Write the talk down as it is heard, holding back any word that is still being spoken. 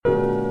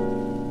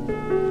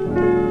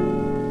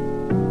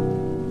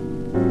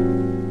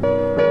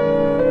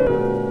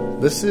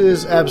This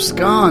is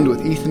Abscond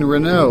with Ethan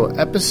Renault,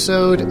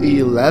 episode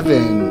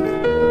 11.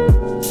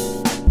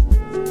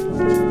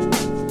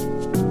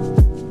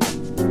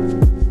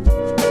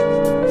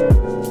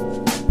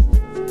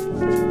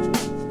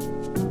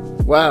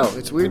 Wow,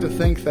 it's weird to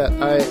think that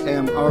I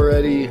am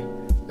already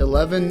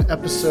 11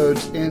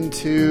 episodes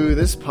into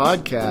this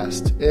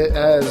podcast. It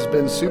has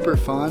been super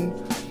fun.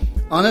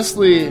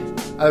 Honestly,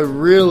 I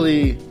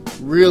really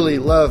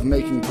love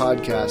making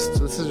podcasts.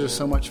 This is just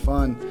so much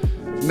fun.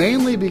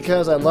 Mainly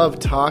because I love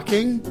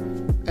talking,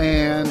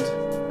 and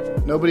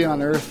nobody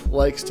on earth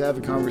likes to have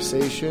a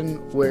conversation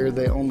where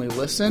they only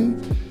listen.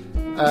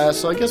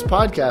 So I guess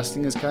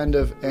podcasting is kind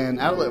of an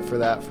outlet for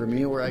that for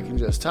me, where I can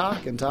just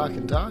talk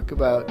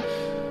about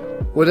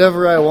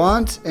whatever I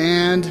want,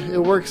 and it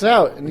works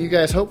out. And you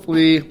guys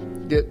hopefully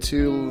get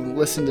to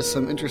listen to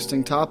some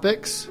interesting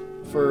topics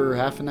for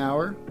half an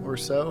hour or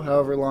so,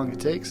 however long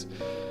it takes.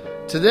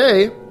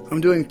 Today,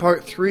 I'm doing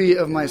part 3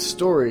 of my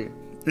story.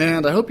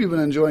 And I hope you've been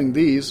enjoying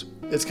these.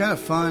 It's kind of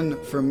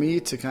fun for me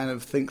to kind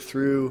of think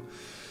through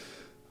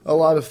a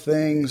lot of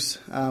things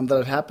that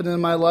have happened in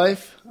my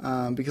life.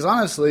 Because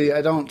honestly,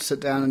 I don't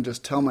sit down and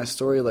just tell my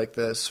story like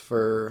this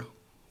for,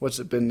 what's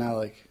it been now?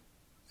 Like,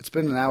 it's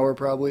been an hour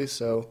probably,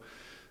 so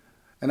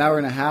an hour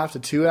and a half to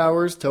 2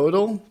 hours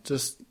total,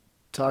 just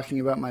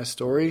talking about my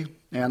story.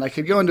 And I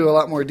could go into a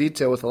lot more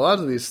detail with a lot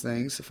of these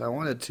things if I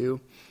wanted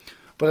to.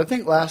 But I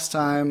think last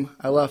time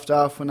I left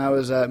off when I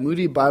was at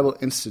Moody Bible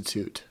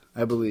Institute,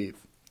 I believe,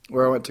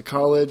 where I went to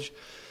college.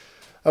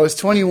 I was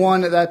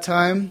 21 at that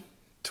time,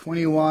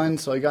 21,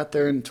 so I got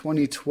there in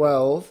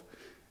 2012,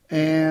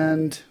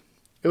 and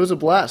it was a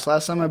blast.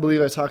 Last time I believe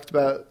I talked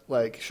about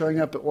like showing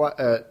up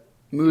at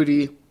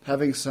Moody,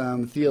 having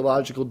some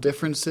theological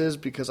differences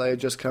because I had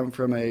just come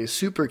from a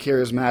super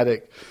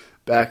charismatic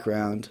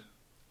background.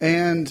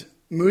 And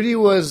Moody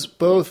was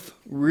both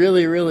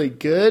really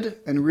good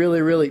and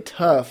really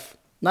tough,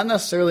 not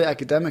necessarily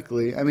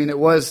academically. I mean, it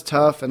was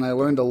tough and I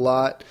learned a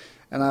lot.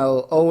 And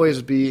I'll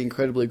always be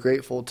incredibly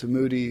grateful to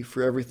Moody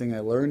for everything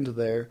I learned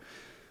there.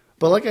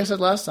 But like I said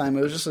last time,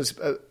 it was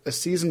just a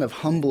season of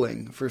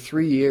humbling for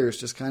 3 years,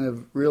 just kind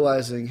of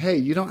realizing, hey,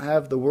 you don't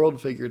have the world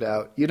figured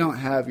out. You don't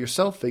have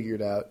yourself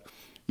figured out.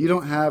 You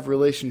don't have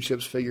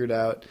relationships figured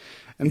out.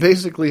 And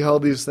basically all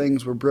these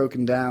things were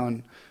broken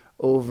down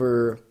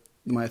over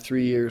my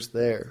 3 years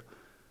there.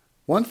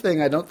 One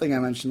thing I don't think I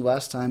mentioned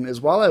last time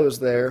is while I was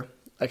there,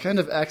 I kind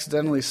of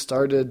accidentally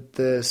started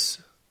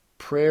this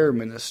prayer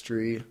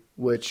ministry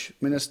which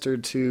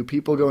ministered to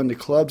people going to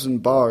clubs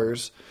and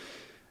bars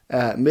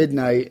at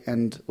midnight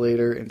and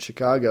later in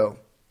Chicago.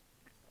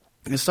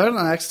 It started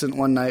on accident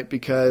one night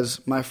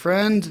because my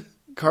friend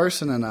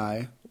Carson and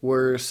I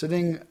were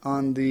sitting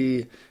on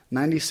the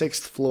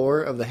 96th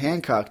floor of the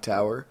Hancock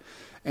Tower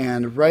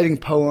and writing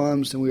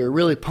poems, and we were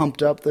really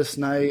pumped up this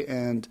night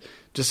and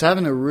just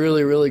having a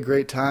really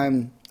great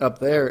time up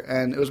there.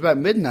 And it was about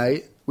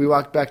midnight. We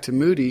walked back to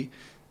Moody,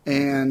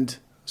 and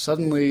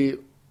suddenly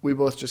we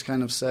both just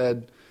kind of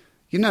said,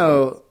 you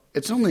know,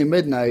 it's only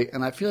midnight,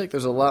 and I feel like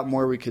there's a lot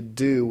more we could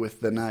do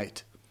with the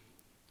night.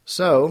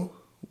 So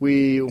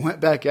we went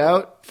back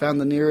out,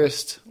 found the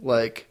nearest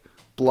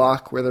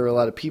block where there were a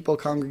lot of people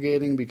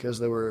congregating because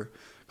there were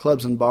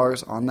clubs and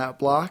bars on that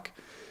block.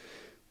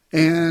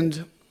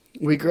 And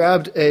we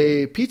grabbed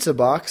a pizza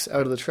box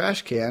out of the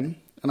trash can,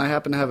 and I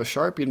happened to have a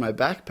Sharpie in my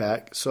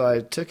backpack, so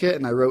I took it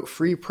and I wrote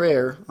free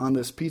prayer on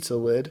this pizza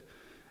lid.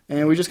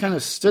 And we just kind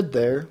of stood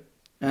there,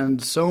 and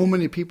so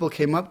many people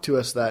came up to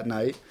us that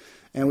night.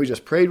 And we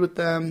just prayed with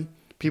them.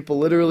 People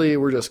literally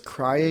were just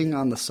crying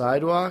on the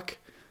sidewalk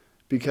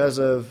because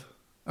of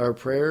our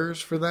prayers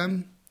for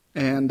them.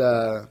 And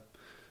the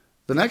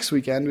next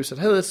weekend, we said,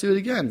 hey, let's do it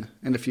again.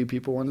 And a few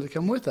people wanted to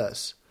come with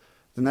us.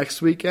 The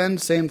next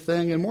weekend, same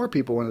thing, and more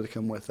people wanted to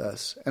come with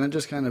us. And it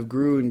just kind of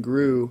grew and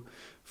grew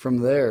from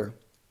there.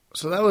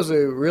 So that was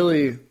a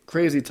really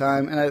crazy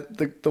time. And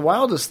the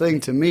wildest thing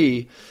to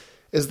me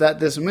is that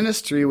this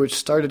ministry, which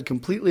started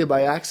completely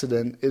by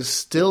accident, is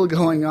still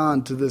going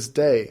on to this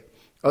day.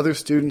 Other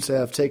students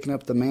have taken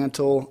up the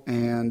mantle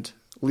and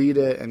lead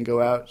it and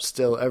go out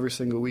still every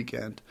single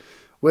weekend,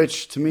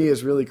 which to me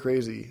is really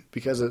crazy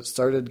because it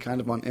started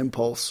kind of on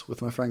impulse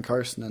with my friend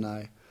Carson and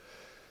I.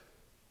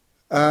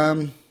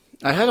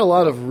 I had a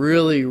lot of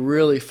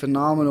really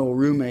phenomenal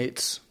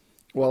roommates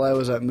while I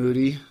was at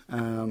Moody,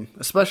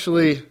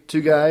 especially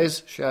 2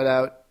 guys. Shout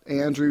out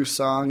Andrew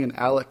Song and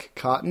Alec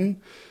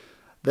Cotton.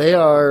 They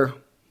are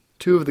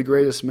 2 of the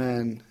greatest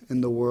men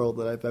in the world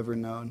that I've ever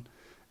known,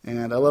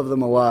 and I love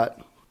them a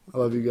lot. I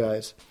love you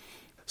guys.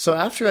 So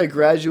after I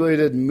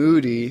graduated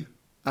Moody,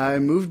 I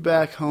moved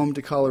back home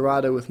to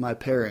Colorado with my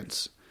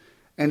parents.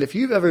 And if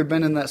you've ever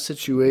been in that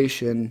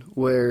situation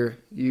where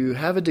you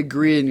have a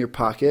degree in your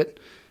pocket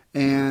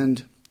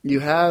and you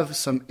have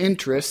some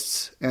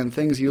interests and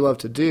things you love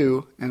to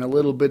do and a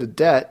little bit of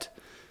debt,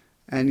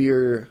 and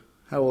you're,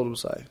 how old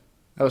was I?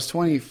 I was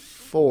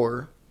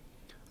 24.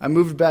 I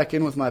moved back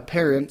in with my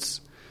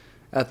parents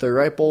at the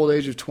ripe old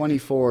age of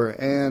 24,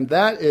 and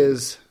that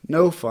is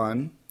no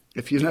fun.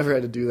 if you've never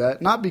had to do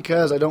that. Not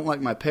because I don't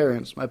like my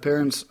parents. My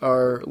parents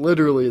are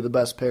literally the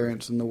best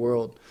parents in the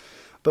world.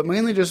 But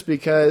mainly just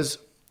because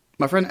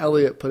my friend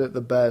Elliot put it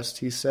the best.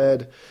 He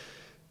said,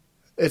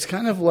 it's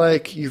kind of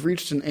like you've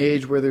reached an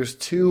age where there's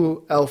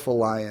two alpha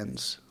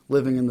lions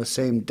living in the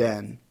same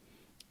den.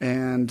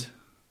 And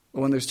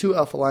when there's two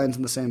alpha lions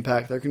in the same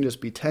pack, there can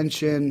just be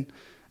tension.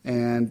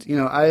 And,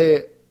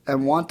 I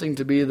am wanting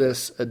to be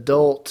this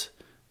adult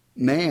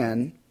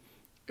man,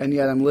 and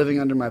yet I'm living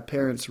under my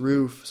parents'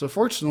 roof. So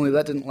fortunately,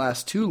 that didn't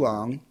last too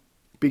long,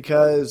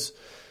 because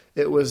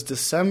it was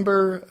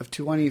December of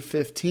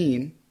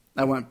 2015.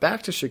 I went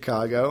back to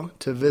Chicago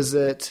to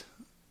visit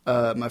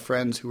my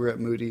friends who were at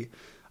Moody.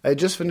 I had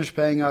just finished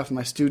paying off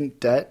my student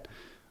debt.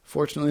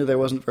 Fortunately, there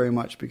wasn't very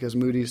much because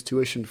Moody's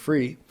tuition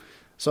free.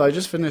 So I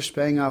just finished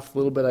paying off the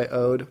little bit I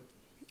owed,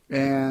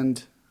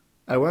 and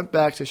I went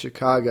back to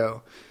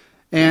Chicago.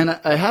 And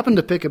I happened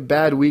to pick a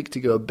bad week to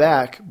go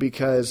back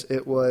because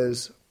it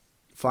was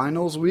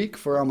finals week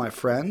for all my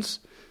friends.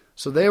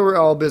 So they were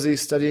all busy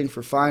studying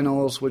for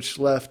finals, which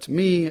left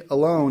me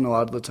alone a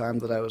lot of the time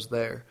that I was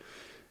there.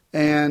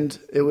 And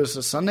it was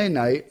a Sunday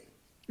night,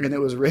 and it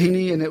was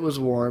rainy and it was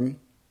warm.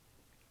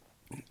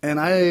 And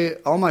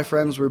all my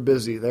friends were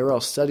busy. They were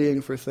all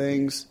studying for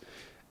things.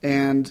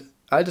 And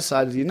I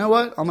decided, you know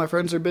what? All my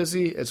friends are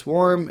busy. It's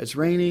warm. It's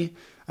rainy.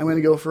 I'm going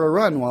to go for a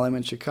run while I'm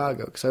in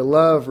Chicago, because I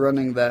love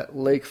running that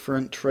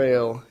lakefront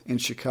trail in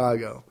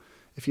Chicago.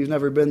 If you've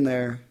never been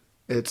there,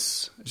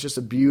 it's just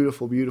a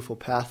beautiful, beautiful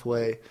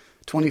pathway,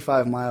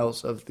 25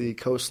 miles of the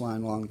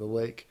coastline along the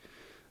lake.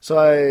 So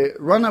I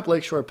run up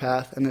Lakeshore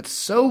Path, and it's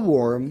so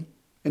warm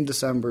in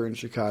December in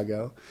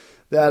Chicago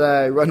that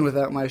I run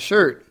without my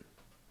shirt.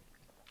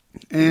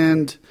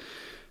 And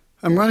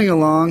I'm running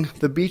along.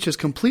 The beach is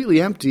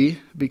completely empty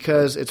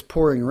because it's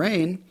pouring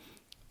rain.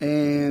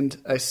 And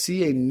I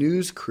see a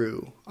news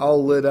crew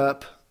all lit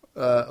up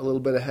a little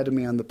bit ahead of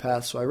me on the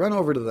path. So I run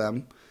over to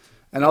them,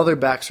 and all their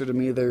backs are to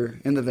me. They're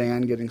in the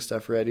van getting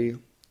stuff ready.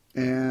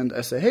 And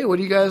I say, hey, what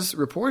are you guys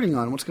reporting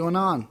on? What's going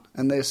on?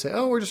 And they say,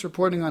 oh, we're just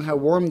reporting on how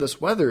warm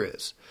this weather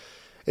is.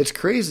 It's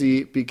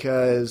crazy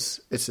because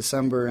it's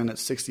December and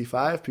it's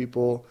 65.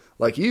 People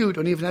like you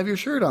don't even have your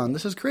shirt on.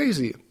 This is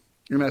crazy.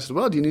 And I said,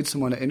 well, do you need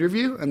someone to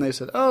interview? And they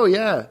said, oh,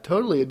 yeah,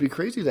 totally. It'd be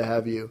crazy to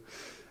have you,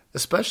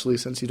 especially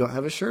since you don't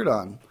have a shirt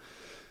on.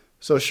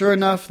 So sure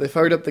enough, they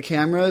fired up the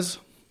cameras.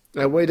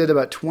 I waited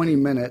about 20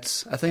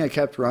 minutes. I think I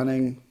kept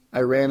running. I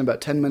ran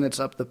about 10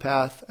 minutes up the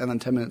path and then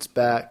 10 minutes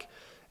back.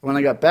 When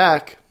I got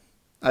back,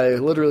 I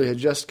literally had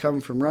just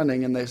come from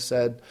running, and they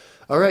said,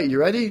 all right, you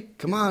ready?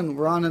 Come on,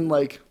 we're on in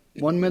like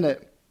 1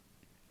 minute.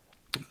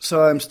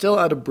 So I'm still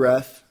out of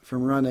breath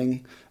from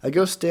running. I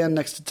go stand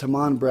next to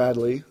Taman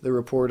Bradley, the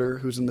reporter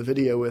who's in the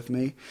video with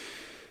me,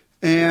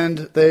 and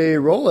they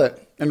roll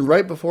it. And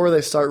right before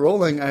they start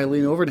rolling, I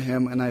lean over to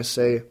him and I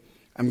say,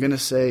 I'm going to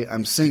say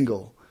I'm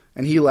single.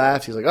 And he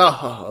laughs. He's like,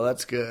 oh,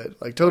 that's good.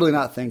 Like totally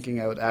not thinking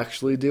I would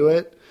actually do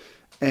it.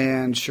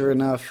 And sure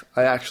enough,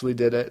 I actually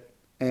did it.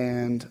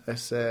 And I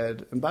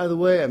said, and by the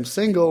way, I'm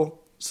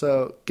single,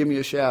 so give me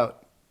a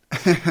shout.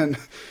 And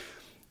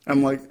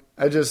I'm like,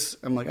 all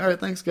right,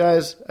 thanks,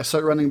 guys. I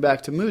start running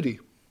back to Moody.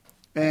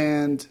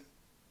 And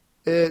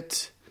in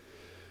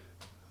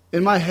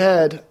my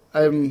head,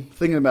 I'm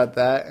thinking about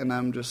that, and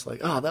I'm just like,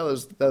 oh, that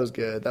was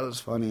good. That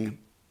was funny.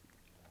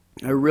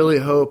 I really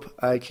hope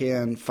I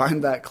can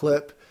find that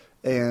clip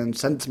and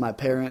send it to my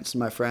parents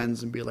and my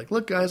friends and be like,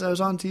 look, guys, I was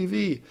on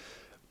TV.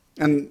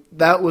 And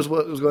that was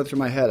what was going through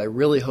my head. I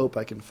really hope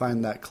I can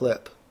find that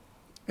clip.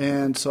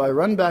 And so I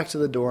run back to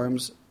the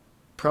dorms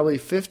probably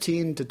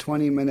 15 to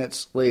 20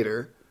 minutes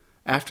later,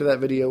 after that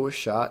video was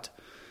shot.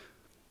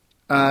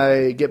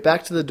 I get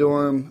back to the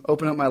dorm,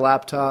 open up my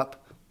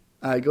laptop.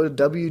 I go to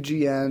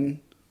WGN,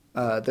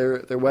 their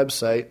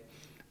website,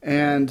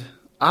 and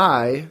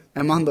I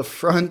am on the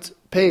front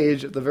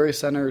page at the very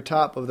center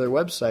top of their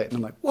website. And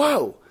I'm like,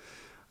 whoa,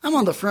 I'm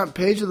on the front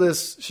page of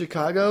this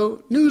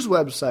Chicago news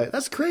website.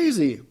 That's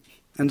crazy.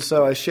 And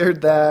so I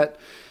shared that,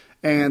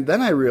 and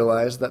then I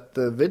realized that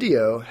the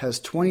video has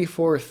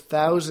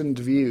 24,000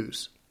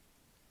 views.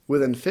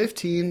 Within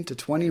 15 to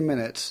 20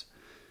 minutes,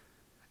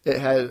 it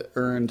had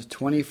earned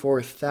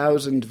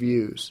 24,000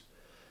 views.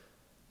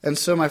 And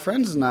so my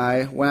friends and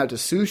I went out to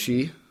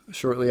sushi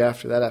shortly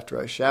after that, after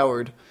I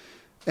showered,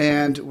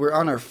 and we're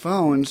on our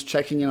phones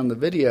checking in on the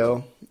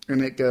video,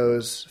 and it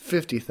goes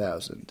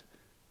 50,000,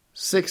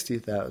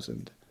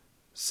 60,000,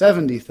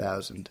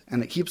 70,000,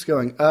 and it keeps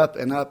going up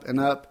and up and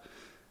up.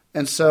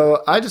 And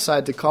so I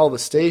decided to call the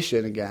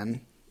station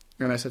again,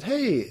 and I said,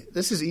 hey,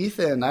 this is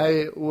Ethan.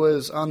 I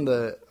was on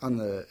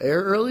the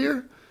air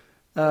earlier,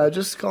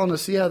 just calling to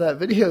see how that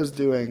video is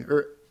doing.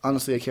 Or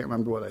honestly, I can't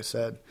remember what I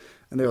said.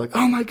 And they were like,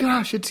 oh my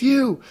gosh, it's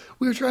you.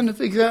 We were trying to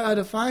figure out how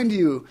to find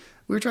you.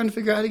 We were trying to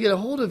figure out how to get a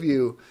hold of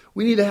you.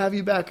 We need to have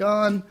you back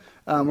on.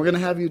 We're going to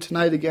have you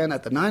tonight again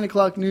at the 9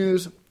 o'clock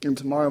news and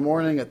tomorrow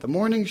morning at the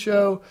morning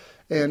show.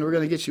 And we're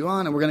going to get you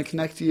on, and we're going to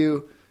connect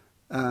you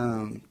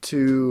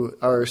to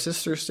our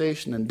sister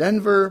station in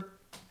Denver.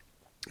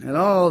 and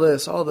all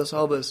this.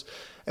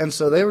 And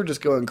so they were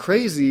just going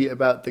crazy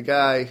about the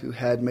guy who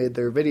had made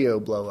their video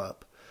blow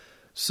up.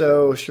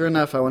 So sure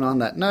enough, I went on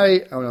that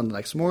night, I went on the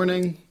next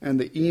morning, and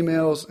the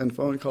emails and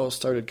phone calls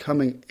started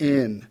coming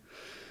in.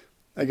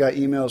 I got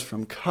emails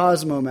from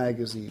Cosmo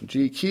Magazine,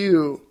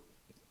 GQ,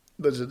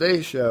 The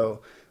Today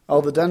Show,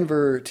 all the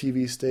Denver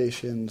TV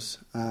stations.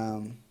 I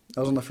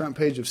was on the front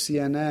page of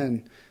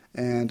CNN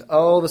and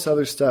all this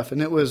other stuff.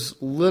 And it was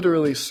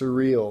literally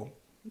surreal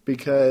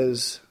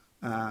because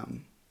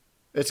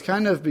it's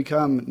kind of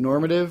become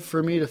normative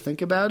for me to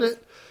think about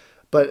it.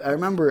 But I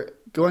remember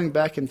going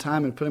back in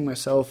time and putting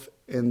myself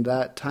in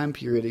that time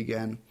period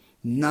again.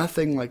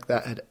 Nothing like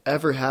that had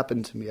ever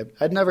happened to me.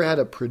 I'd never had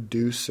a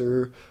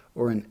producer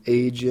or an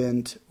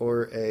agent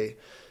or a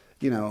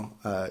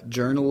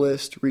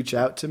journalist reach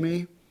out to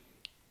me.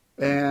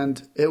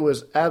 And it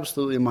was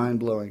absolutely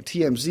mind-blowing.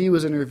 TMZ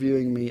was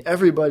interviewing me.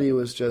 Everybody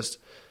was just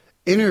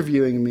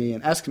interviewing me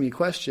and asking me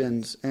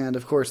questions. And,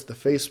 of course, the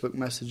Facebook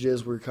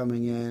messages were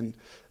coming in.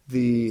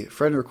 The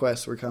friend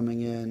requests were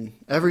coming in.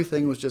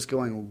 Everything was just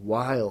going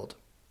wild.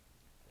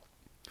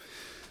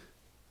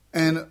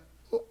 And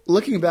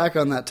looking back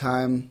on that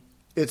time,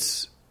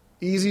 it's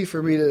easy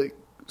for me to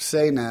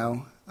say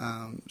now,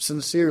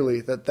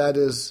 sincerely, that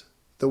is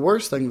the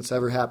worst thing that's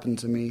ever happened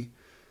to me.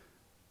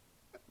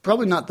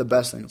 Probably not the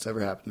best thing that's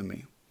ever happened to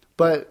me.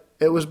 But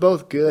it was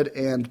both good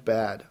and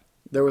bad.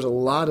 There was a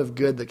lot of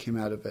good that came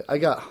out of it. I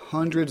got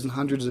hundreds and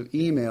hundreds of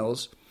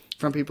emails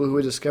from people who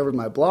had discovered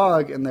my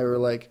blog, and they were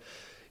like,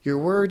 your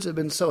words have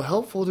been so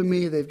helpful to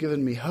me. They've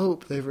given me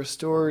hope. They've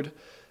restored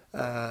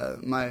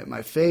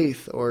my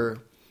faith, or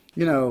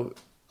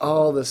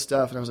all this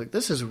stuff. And I was like,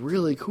 this is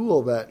really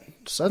cool that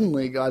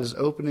suddenly God is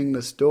opening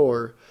this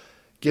door,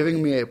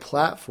 giving me a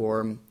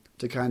platform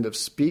to kind of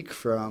speak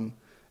from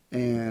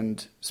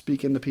and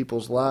speak into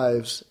people's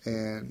lives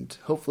and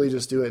hopefully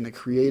just do it in a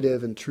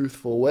creative and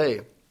truthful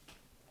way.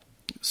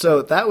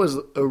 So that was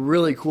a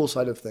really cool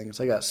side of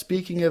things. I got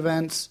speaking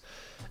events,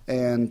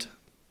 and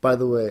by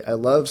the way, I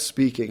love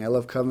speaking. I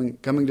love coming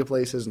to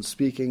places and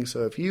speaking.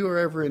 So if you are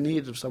ever in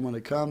need of someone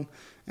to come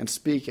and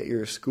speak at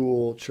your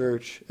school,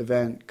 church,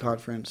 event,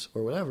 conference,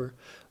 or whatever,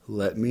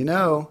 let me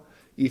know.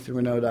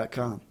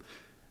 EthanRenault.com.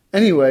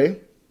 Anyway,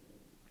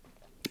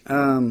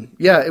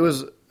 it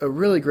was a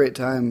really great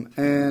time,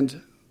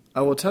 and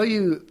I will tell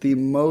you the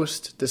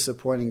most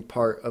disappointing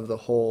part of the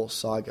whole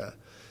saga.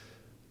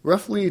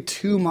 Roughly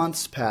 2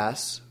 months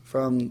pass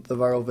from the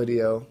viral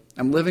video.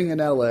 I'm living in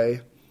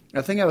LA.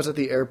 I think I was at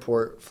the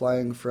airport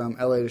flying from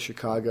LA to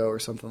Chicago or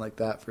something like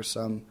that for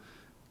some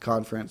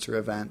conference or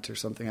event or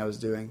something I was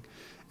doing.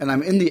 And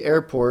I'm in the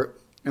airport,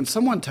 and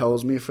someone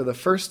tells me for the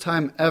first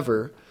time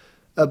ever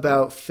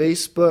about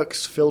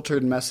Facebook's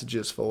filtered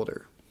messages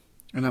folder.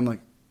 And I'm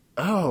like,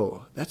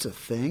 oh, that's a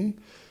thing?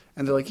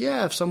 And they're like,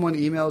 yeah, if someone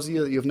emails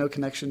you that you have no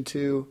connection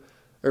to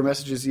or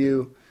messages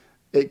you,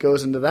 it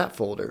goes into that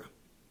folder.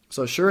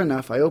 So sure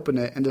enough, I open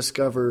it and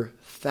discover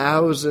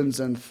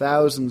thousands and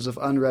thousands of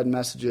unread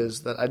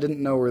messages that I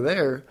didn't know were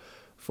there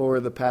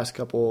for the past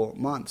couple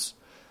months.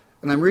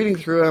 And I'm reading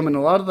through them, and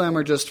a lot of them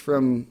are just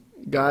from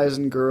guys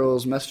and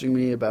girls messaging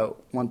me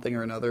about one thing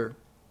or another.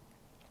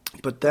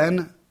 But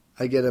then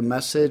I get a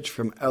message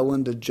from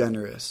Ellen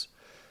DeGeneres,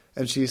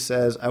 and she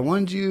says, I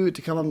wanted you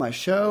to come on my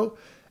show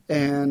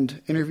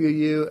and interview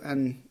you.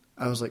 And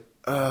I was like,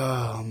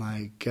 oh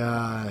my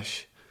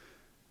gosh.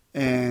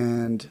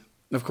 And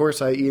of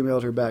course I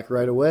emailed her back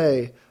right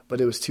away,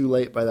 but it was too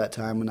late by that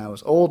time when I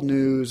was old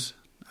news,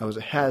 I was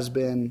a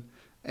has-been,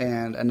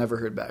 and I never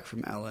heard back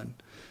from Ellen.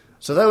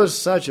 So that was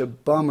such a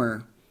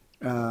bummer.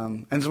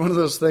 And it's one of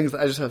those things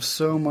that I just have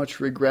so much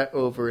regret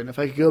over. And if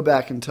I could go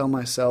back and tell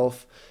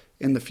myself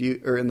in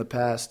the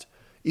past,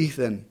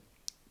 Ethan,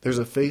 there's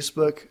a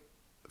Facebook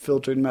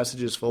filtered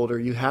messages folder.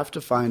 You have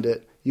to find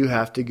it. You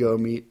have to go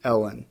meet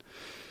Ellen.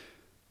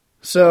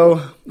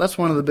 So that's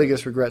one of the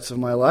biggest regrets of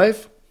my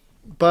life.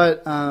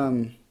 But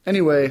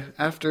anyway,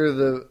 after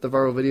the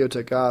viral video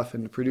took off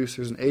and the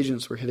producers and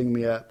agents were hitting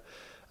me up,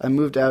 I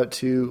moved out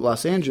to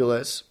Los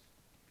Angeles,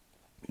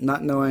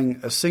 not knowing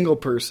a single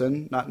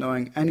person, not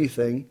knowing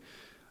anything.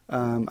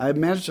 I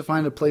managed to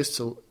find a place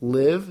to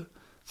live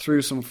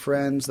through some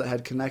friends that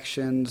had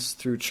connections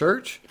through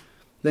church.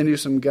 They knew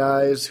some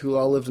guys who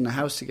all lived in a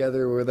house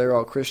together where they're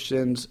all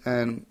Christians,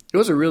 and it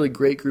was a really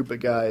great group of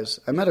guys.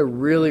 I met a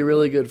really,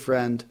 really good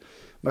friend,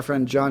 my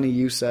friend Johnny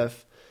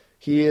Youssef.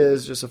 He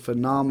is just a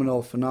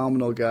phenomenal,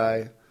 phenomenal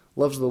guy,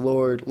 loves the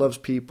Lord, loves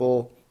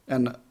people,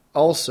 and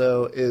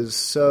also is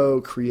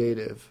so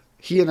creative.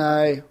 He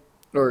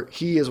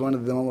is one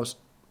of the most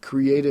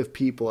creative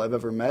people I've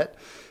ever met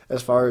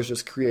as far as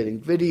just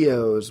creating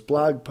videos,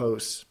 blog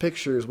posts,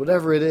 pictures,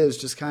 whatever it is,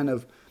 just kind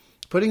of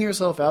putting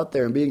yourself out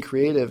there and being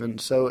creative.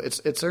 And so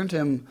it's earned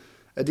him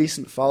a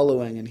decent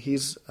following, and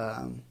he's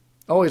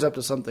always up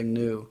to something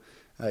new.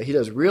 He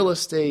does real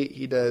estate,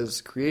 he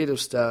does creative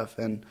stuff,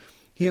 and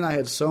he and I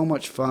had so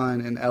much fun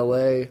in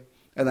LA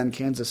and then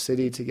Kansas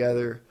City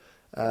together,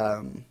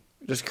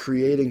 just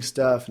creating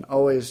stuff and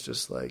always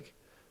just like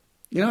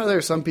You know, there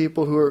are some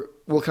people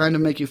will kind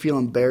of make you feel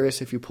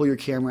embarrassed if you pull your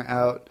camera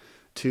out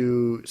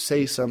to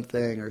say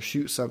something or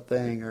shoot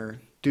something or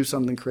do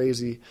something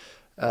crazy.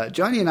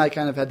 Johnny and I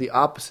kind of had the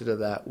opposite of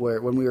that, where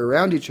when we were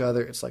around each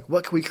other, it's like,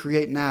 what can we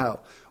create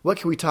now? What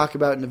can we talk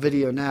about in a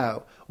video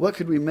now? What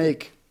could we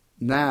make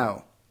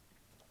now?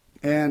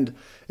 And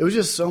it was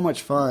just so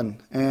much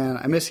fun. And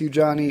I miss you,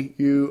 Johnny.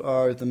 You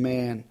are the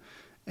man.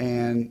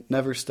 And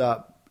never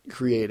stop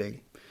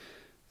creating.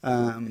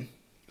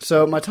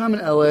 So my time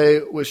in LA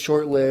was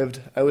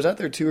short-lived. I was out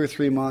there 2 or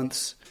 3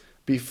 months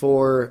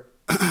before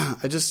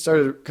I just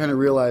started to kind of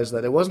realize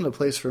that it wasn't a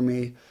place for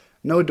me.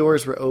 No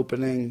doors were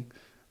opening.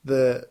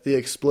 The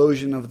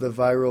explosion of the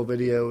viral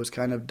video was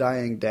kind of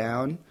dying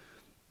down.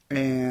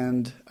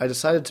 And I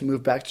decided to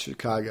move back to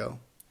Chicago.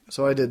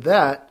 So I did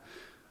that.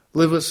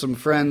 Lived with some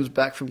friends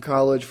back from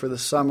college for the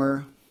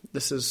summer.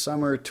 This is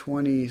summer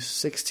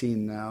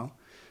 2016 now.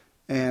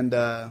 And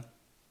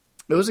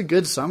it was a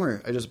good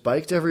summer. I just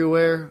biked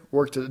everywhere,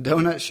 worked at a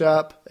donut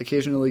shop,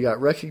 occasionally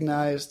got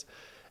recognized,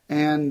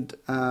 and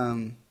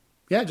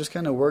just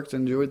kind of worked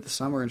and enjoyed the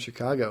summer in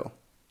Chicago.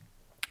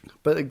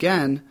 But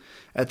again,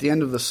 at the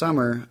end of the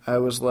summer, I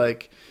was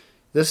like,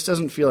 this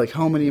doesn't feel like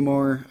home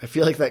anymore. I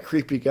feel like that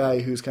creepy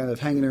guy who's kind of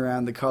hanging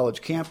around the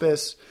college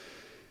campus.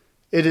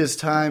 It is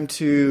time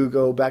to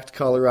go back to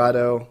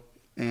Colorado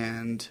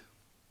and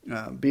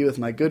be with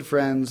my good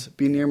friends,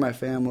 be near my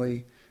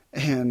family,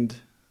 and,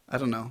 I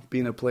don't know, be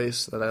in a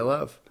place that I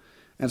love.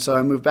 And so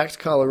I moved back to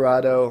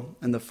Colorado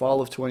in the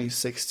fall of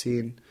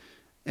 2016.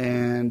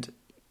 And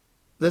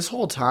this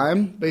whole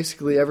time,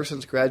 basically ever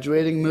since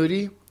graduating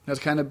Moody, has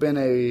kind of been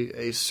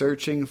a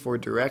searching for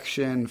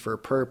direction, for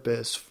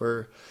purpose,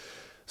 for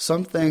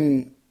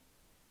something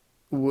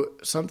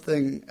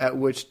at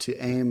which to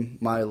aim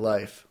my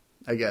life,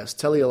 I guess.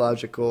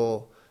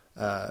 Teleological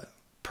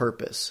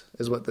purpose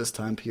is what this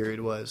time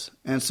period was.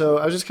 And so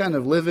I was just kind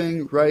of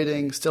living,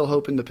 writing, still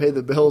hoping to pay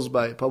the bills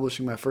by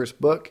publishing my first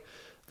book,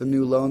 The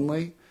New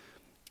Lonely.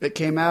 It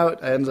came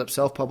out. I ended up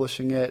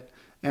self-publishing it.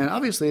 And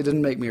obviously it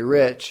didn't make me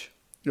rich.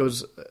 It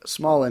was a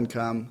small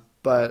income,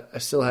 but I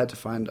still had to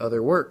find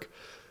other work.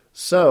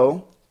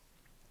 So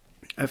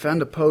I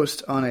found a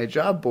post on a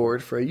job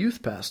board for a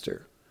youth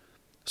pastor.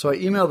 So I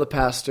emailed the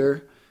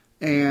pastor,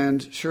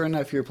 and sure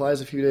enough, he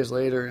replies a few days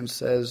later and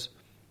says,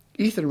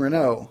 "Ethan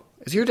Renault,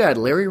 is your dad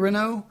Larry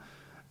Renault?"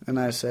 And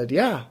I said,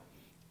 "Yeah."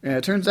 And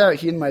it turns out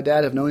he and my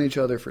dad have known each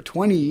other for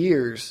 20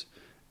 years,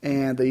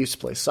 and they used to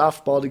play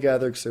softball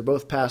together because they're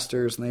both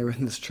pastors, and they were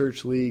in this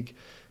church league.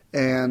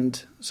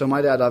 And so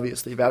my dad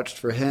obviously vouched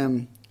for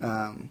him,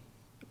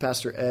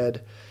 Pastor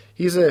Ed.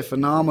 He's a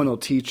phenomenal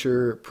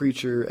teacher,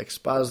 preacher,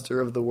 expositor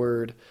of the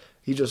word.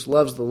 He just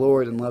loves the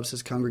Lord and loves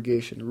his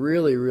congregation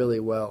really, really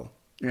well.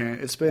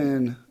 And it's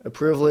been a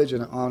privilege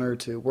and an honor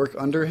to work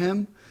under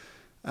him,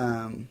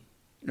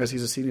 as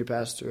he's a senior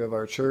pastor of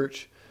our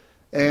church.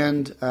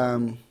 And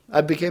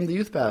I became the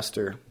youth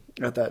pastor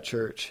at that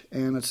church.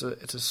 And it's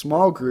a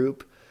small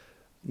group,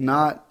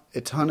 not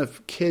a ton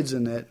of kids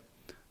in it,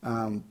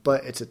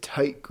 but it's a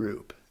tight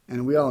group.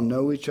 And we all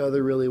know each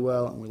other really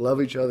well, and we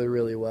love each other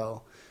really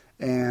well.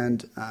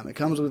 And it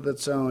comes with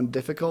its own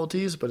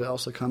difficulties, but it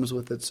also comes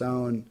with its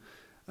own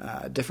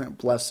different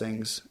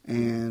blessings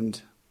and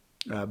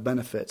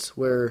benefits,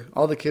 where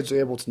all the kids are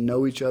able to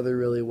know each other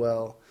really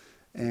well,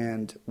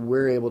 and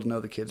we're able to know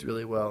the kids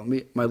really well.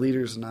 My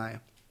leaders and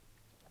I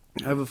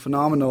have a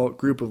phenomenal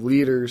group of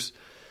leaders,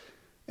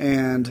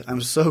 and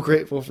I'm so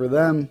grateful for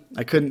them.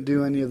 I couldn't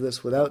do any of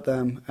this without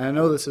them. And I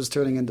know this is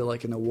turning into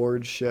like an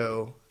awards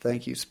show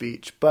thank you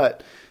speech,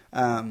 but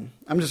I'm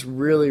just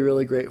really,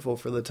 really grateful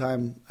for the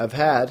time I've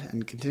had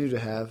and continue to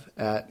have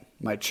at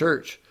my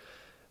church.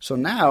 So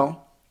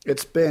now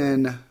it's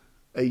been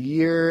a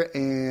year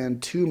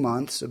and 2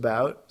 months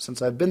about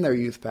since I've been their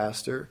youth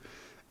pastor,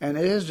 and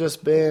it has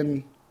just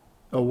been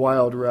a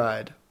wild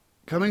ride.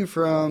 Coming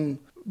from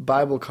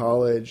Bible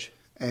college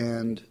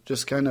and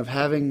just kind of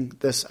having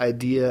this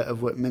idea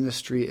of what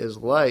ministry is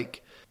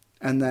like,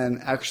 and then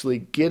actually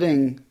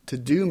getting to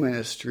do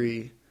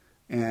ministry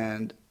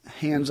and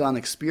hands-on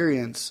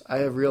experience, I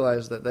have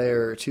realized that they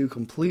are two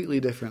completely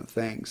different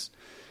things.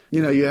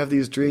 You know, you have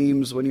these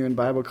dreams when you're in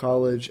Bible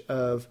college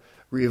of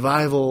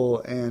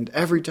revival, and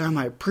every time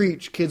I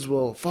preach, kids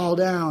will fall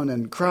down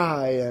and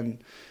cry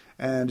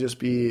and just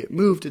be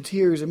moved to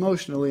tears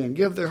emotionally and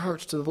give their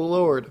hearts to the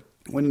Lord.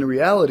 When in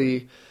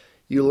reality,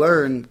 you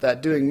learn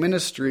that doing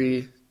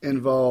ministry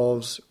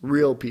involves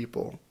real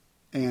people,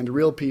 and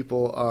real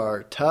people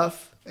are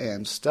tough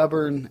and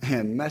stubborn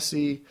and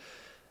messy,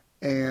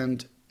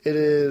 and it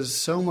is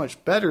so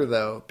much better,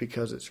 though,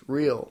 because it's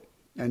real,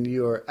 and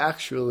you are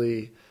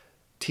actually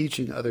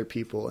teaching other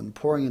people and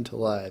pouring into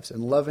lives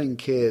and loving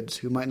kids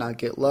who might not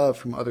get love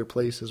from other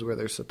places where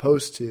they're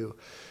supposed to.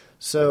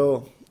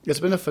 So it's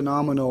been a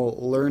phenomenal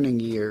learning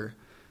year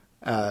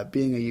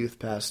being a youth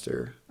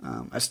pastor.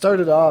 I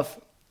started off,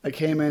 I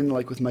came in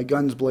like with my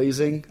guns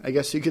blazing, I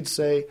guess you could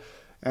say,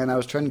 and I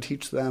was trying to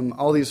teach them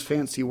all these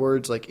fancy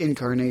words like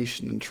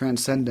incarnation and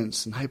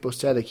transcendence and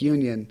hypostatic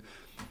union.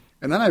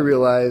 And then I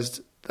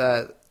realized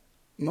that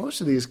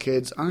most of these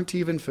kids aren't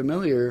even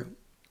familiar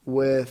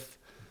with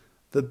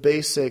the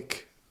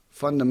basic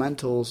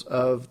fundamentals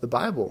of the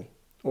Bible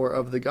or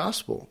of the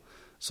gospel.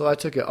 So I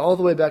took it all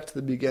the way back to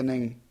the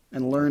beginning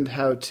and learned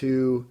how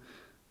to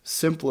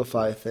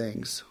simplify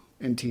things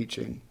in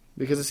teaching.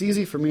 Because it's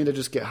easy for me to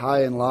just get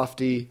high and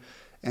lofty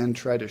and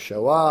try to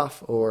show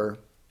off or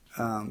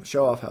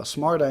show off how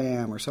smart I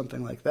am or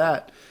something like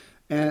that.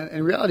 And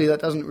in reality,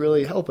 that doesn't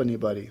really help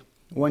anybody.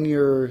 When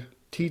you're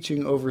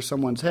teaching over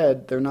someone's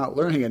head, they're not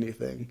learning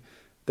anything.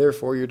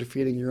 Therefore, you're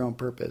defeating your own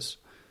purpose.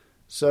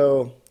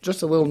 So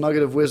just a little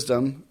nugget of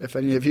wisdom, if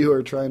any of you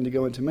are trying to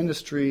go into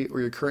ministry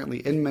or you're currently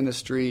in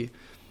ministry,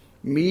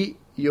 meet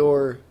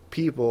your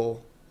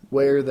people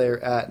where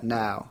they're at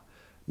now,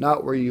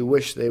 not where you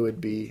wish they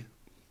would be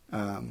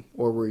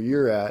or where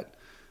you're at.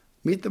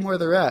 Meet them where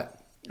they're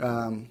at.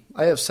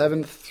 I have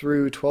 7th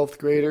through 12th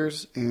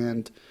graders,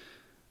 and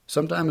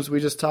sometimes we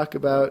just talk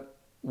about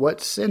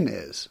what sin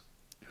is,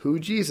 who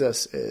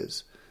Jesus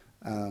is,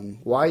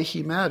 why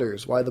he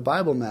matters, why the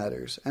Bible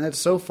matters. And it's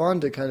so fun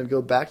to kind of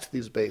go back to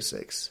these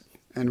basics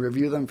and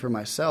review them for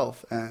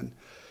myself and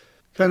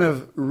kind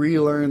of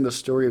relearn the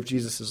story of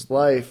Jesus'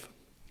 life,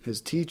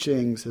 his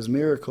teachings, his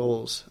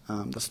miracles,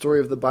 the story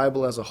of the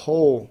Bible as a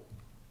whole.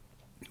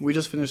 We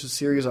just finished a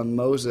series on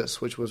Moses,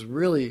 which was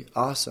really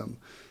awesome.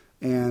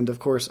 And of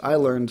course, I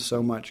learned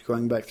so much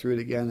going back through it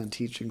again and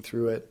teaching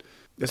through it.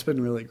 It's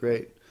been really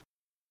great.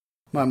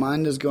 My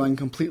mind is going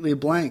completely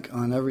blank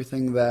on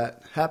everything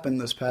that happened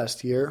this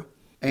past year,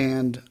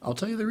 and I'll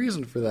tell you the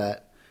reason for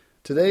that.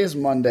 Today is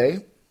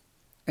Monday,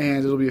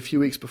 and it'll be a few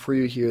weeks before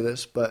you hear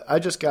this, but I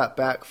just got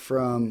back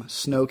from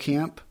snow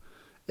camp,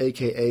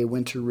 aka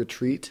winter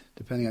retreat,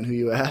 depending on who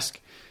you ask,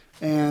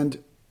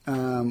 and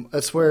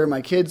that's where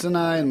my kids and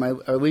I and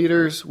our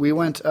leaders, we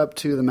went up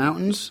to the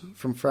mountains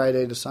from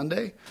Friday to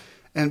Sunday,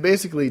 and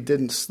basically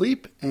didn't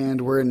sleep,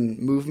 and were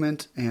in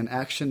movement and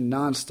action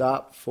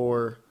nonstop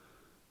for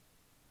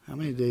how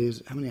many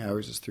days? How many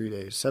hours is 3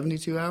 days?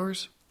 72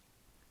 hours?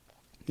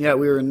 Yeah,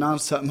 we were in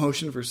nonstop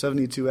motion for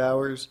 72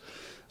 hours,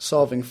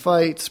 solving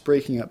fights,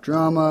 breaking up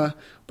drama,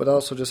 but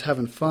also just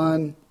having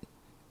fun.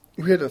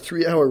 We had a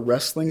 3-hour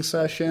wrestling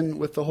session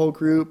with the whole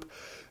group.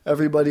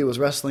 Everybody was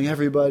wrestling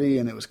everybody,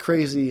 and it was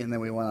crazy. And then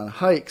we went on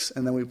hikes,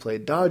 and then we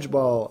played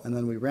dodgeball, and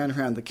then we ran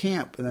around the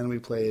camp, and then we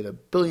played a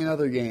billion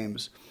other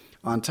games.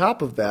 On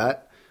top of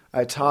that,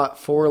 I taught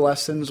 4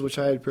 lessons which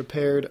I had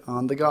prepared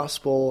on the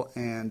gospel,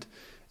 and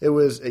it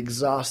was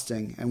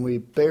exhausting, and we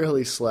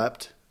barely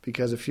slept,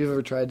 because if you've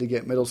ever tried to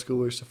get middle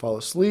schoolers to fall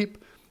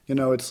asleep, you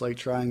know it's like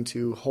trying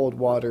to hold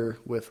water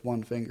with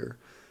one finger.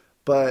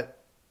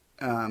 But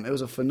it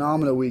was a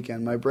phenomenal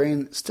weekend. My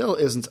brain still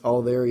isn't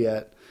all there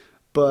yet,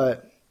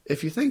 but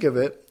if you think of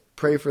it,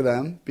 pray for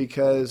them,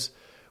 because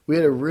we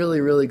had a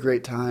really, really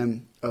great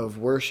time of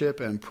worship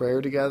and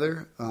prayer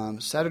together.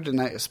 Saturday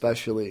night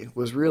especially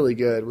was really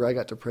good, where I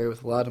got to pray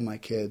with a lot of my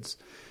kids.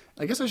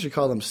 I guess I should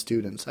call them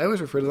students. I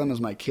always refer to them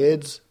as my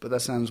kids, but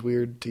that sounds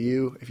weird to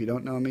you if you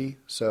don't know me.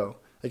 So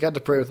I got to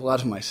pray with a lot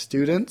of my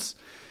students,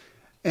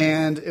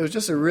 and it was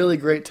just a really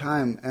great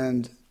time.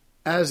 And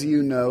as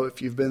you know,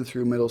 if you've been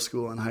through middle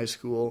school and high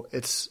school,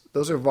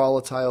 those are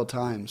volatile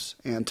times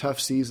and tough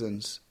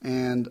seasons,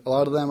 and a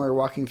lot of them are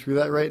walking through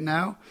that right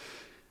now.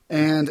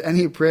 And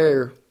any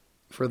prayer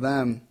for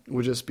them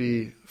would just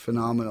be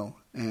phenomenal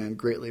and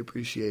greatly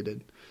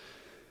appreciated.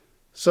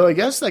 So I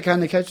guess that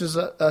kind of catches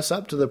us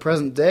up to the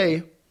present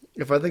day.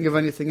 If I think of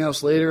anything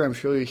else later, I'm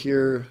sure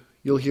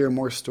you'll hear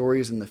more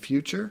stories in the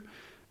future.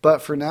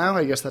 But for now,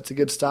 I guess that's a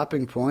good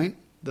stopping point.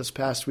 This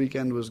past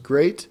weekend was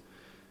great,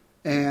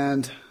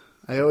 and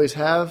I always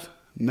have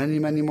many,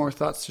 many more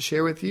thoughts to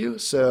share with you.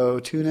 So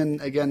tune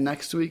in again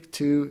next week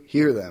to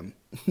hear them.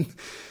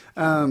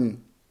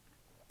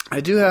 I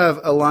do have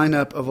a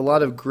lineup of a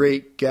lot of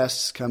great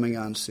guests coming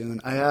on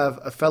soon. I have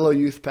a fellow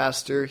youth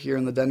pastor here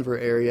in the Denver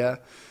area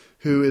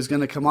who is going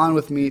to come on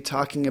with me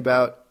talking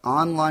about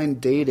online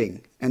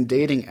dating and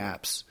dating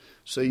apps.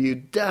 So you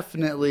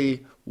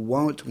definitely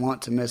won't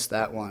want to miss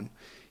that one.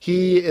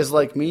 He is,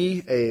 like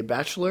me, a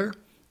bachelor,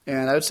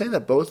 and I would say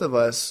that both of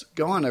us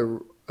go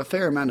on a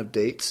fair amount of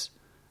dates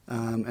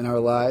in our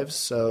lives,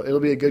 so it'll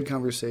be a good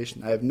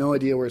conversation. I have no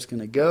idea where it's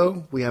going to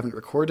go. We haven't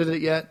recorded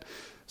it yet,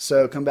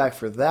 so come back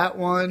for that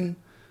one.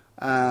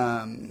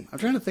 I'm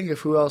trying to think of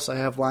who else I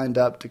have lined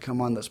up to come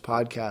on this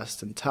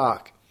podcast and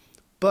talk,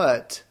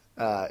 but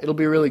it'll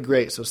be really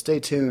great, so stay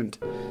tuned.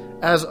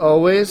 As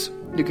always,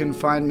 you can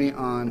find me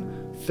on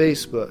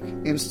Facebook,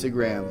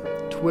 Instagram,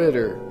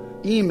 Twitter,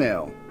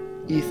 email,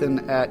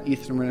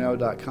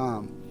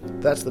 ethan@ethanrenault.com.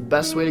 That's the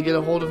best way to get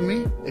a hold of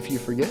me. If you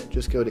forget,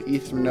 just go to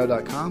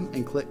ethanrenault.com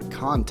and click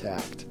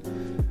Contact.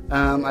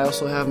 I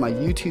also have my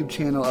YouTube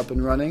channel up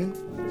and running.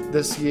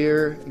 This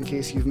year, in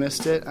case you've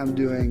missed it, I'm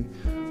doing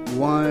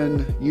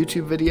 1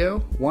 YouTube video,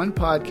 1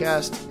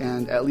 podcast,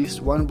 and at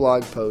least 1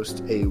 blog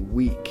post a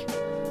week.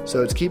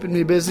 So it's keeping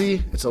me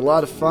busy, it's a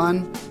lot of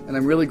fun, and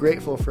I'm really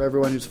grateful for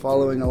everyone who's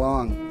following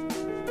along.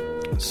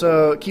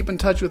 So keep in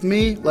touch with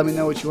me, let me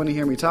know what you want to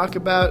hear me talk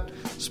about,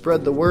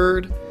 spread the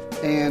word,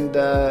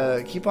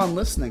 and keep on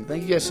listening.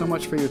 Thank you guys so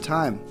much for your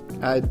time.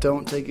 I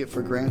don't take it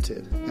for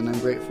granted, and I'm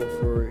grateful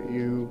for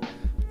you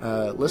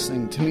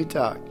listening to me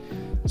talk.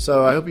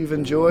 So I hope you've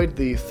enjoyed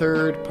the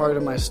third part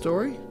of my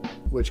story,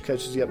 which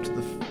catches you up to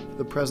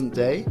the present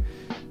day.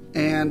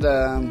 And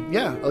I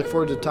look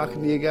forward to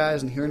talking to you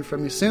guys and hearing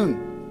from you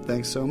soon.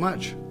 Thanks so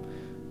much.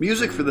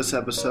 Music for this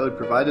episode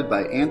provided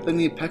by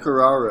Anthony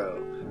Pecoraro.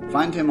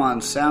 Find him on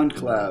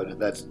SoundCloud.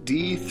 That's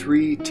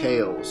D3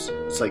 Tales.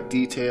 It's like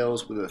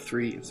details with a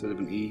 3 instead of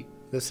an E.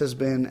 This has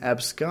been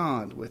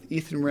Abscond with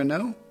Ethan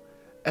Renault,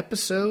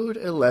 episode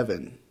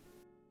 11.